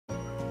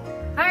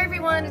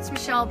everyone, it's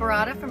Michele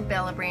Baratta from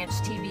Bella Branch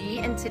TV,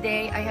 and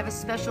today I have a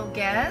special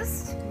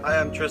guest. Hi,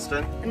 I'm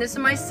Tristan. And this is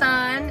my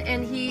son,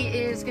 and he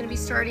is going to be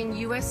starting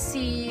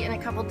USC in a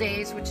couple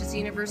days, which is the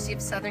University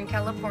of Southern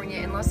California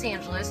in Los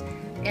Angeles,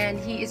 and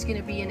he is going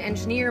to be an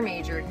engineer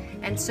major.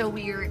 And so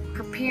we are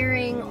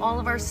preparing all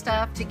of our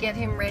stuff to get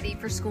him ready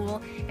for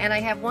school, and I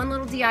have one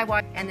little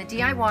DIY, and the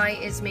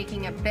DIY is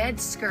making a bed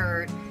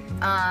skirt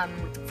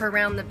for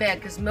around the bed,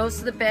 because most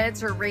of the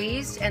beds are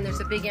raised and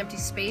there's a big empty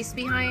space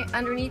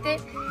underneath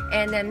it,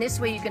 and then this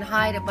way you can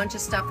hide a bunch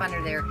of stuff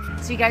under there.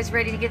 So you guys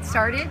ready to get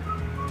started?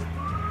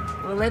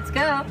 Well, let's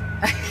go.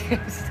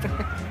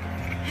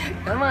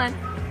 Come on.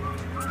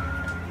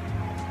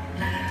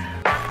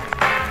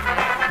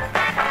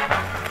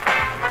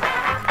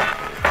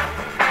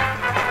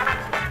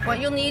 What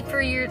you'll need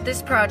for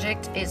this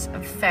project is a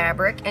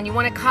fabric, and you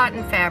want a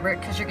cotton fabric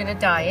because you're going to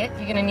dye it.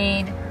 You're going to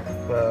need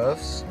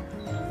gloves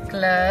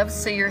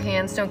so your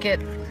hands don't get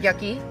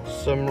yucky.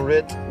 Some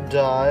RIT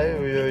dye,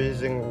 we are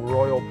using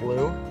royal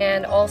blue.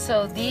 And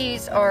also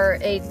these are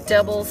a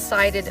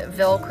double-sided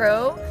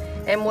Velcro,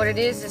 and what it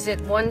is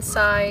it one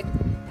side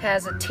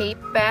has a tape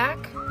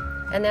back,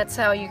 and that's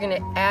how you're going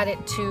to add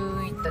it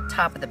to the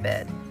top of the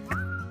bed.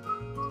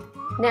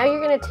 Now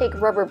you're going to take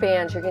rubber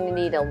bands, you're going to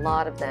need a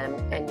lot of them,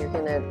 and you're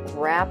going to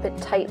wrap it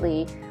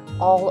tightly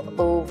all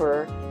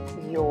over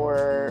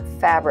your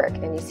fabric,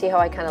 and you see how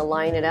I kind of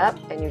line it up,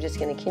 and you're just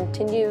going to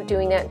continue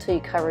doing that until you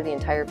cover the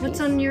entire piece.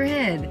 What's on your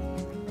head?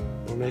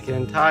 We're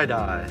making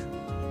tie-dye.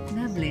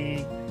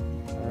 Lovely.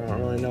 I don't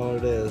really know what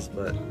it is,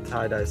 but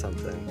tie-dye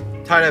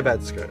something. Tie-dye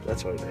bed skirt,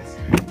 that's what it is.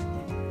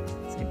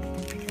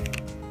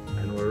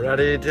 And we're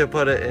ready to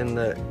put it in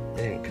the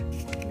ink.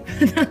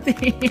 Not the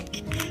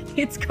ink.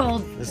 It's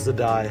called... It's the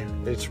dye.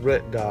 It's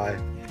RIT dye.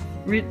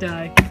 RIT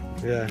dye.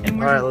 Yeah.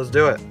 Alright, let's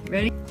do it.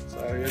 Ready? So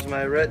here's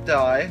my RIT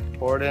dye.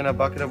 Pour it in a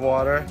bucket of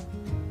water.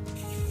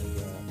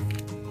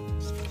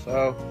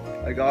 So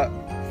I got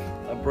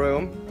a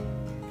broom.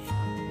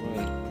 I'm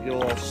gonna give a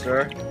little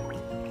stir.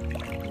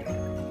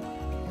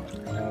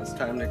 Now it's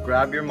time to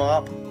grab your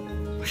mop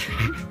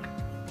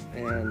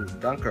and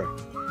dunk her.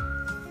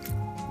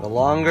 The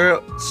longer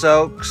it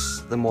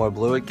soaks, the more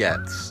blue it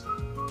gets.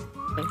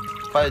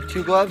 If I had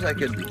 2 gloves, I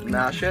could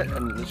mash it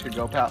and this could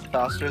go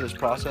faster, this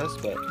process,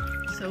 but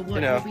so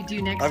what will we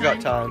do next time? I've got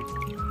time.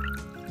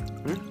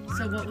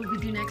 So what would we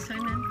do next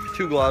time then?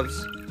 2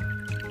 gloves.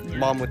 Yeah.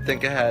 Mom would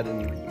think ahead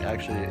and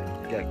actually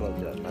get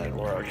gloves at night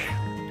work.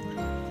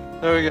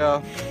 There we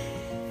go.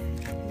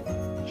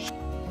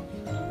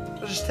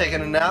 I'm just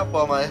taking a nap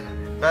while my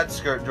bed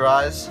skirt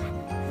dries.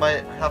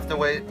 Might have to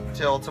wait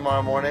till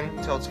tomorrow morning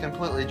till it's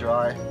completely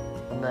dry,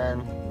 and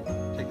then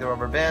take the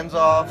rubber bands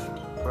off,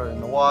 put it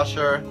in the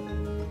washer,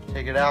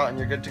 take it out, and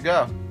you're good to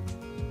go.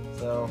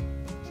 So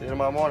see you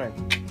tomorrow morning.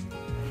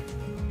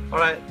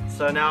 Alright,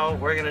 so now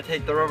we're going to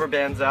take the rubber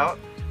bands out,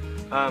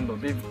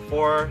 but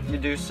before you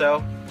do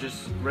so,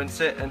 just rinse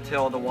it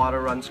until the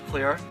water runs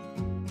clear.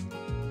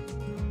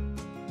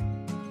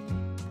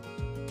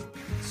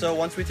 So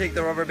once we take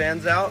the rubber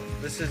bands out,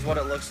 this is what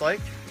it looks like.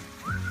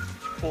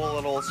 Cool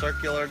little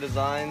circular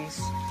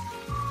designs.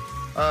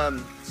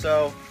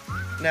 So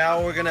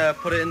now we're going to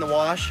put it in the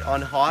wash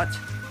on hot,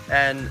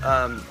 and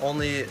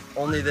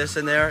only this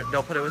in there.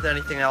 Don't put it with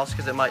anything else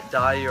because it might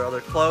dye your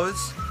other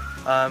clothes.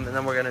 And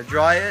then we're going to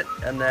dry it,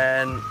 and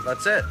then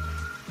that's it.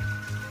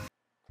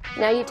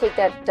 Now you take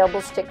that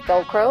double stick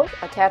Velcro,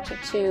 attach it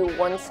to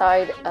one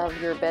side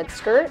of your bed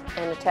skirt,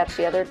 and attach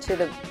the other to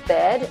the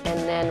bed, and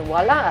then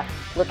voila!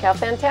 Look how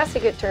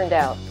fantastic it turned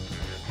out.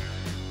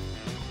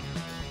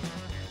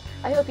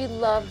 I hope you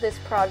loved this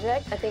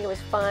project. I think it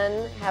was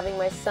fun having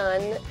my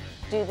son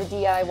do the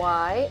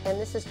DIY, and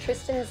this is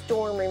Tristan's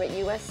dorm room at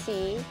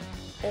USC,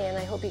 and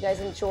I hope you guys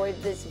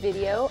enjoyed this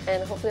video,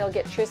 and hopefully I'll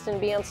get Tristan to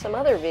be on some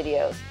other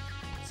videos.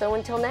 So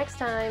until next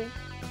time,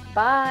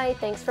 bye,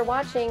 thanks for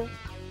watching.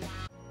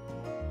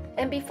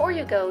 And before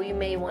you go, you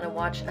may want to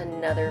watch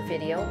another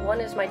video. One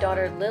is my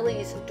daughter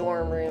Lily's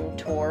dorm room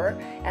tour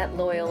at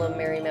Loyola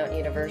Marymount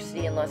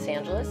University in Los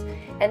Angeles,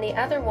 and the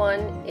other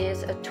one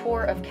is a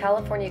tour of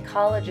California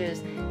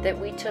colleges that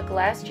we took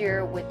last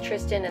year with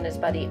Tristan and his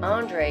buddy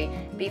Andre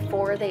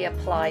before they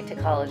applied to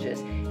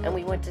colleges. And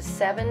we went to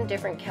 7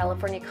 different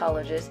California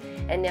colleges,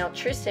 and now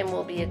Tristan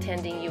will be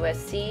attending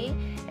USC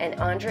and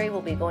Andre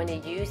will be going to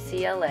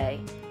UCLA.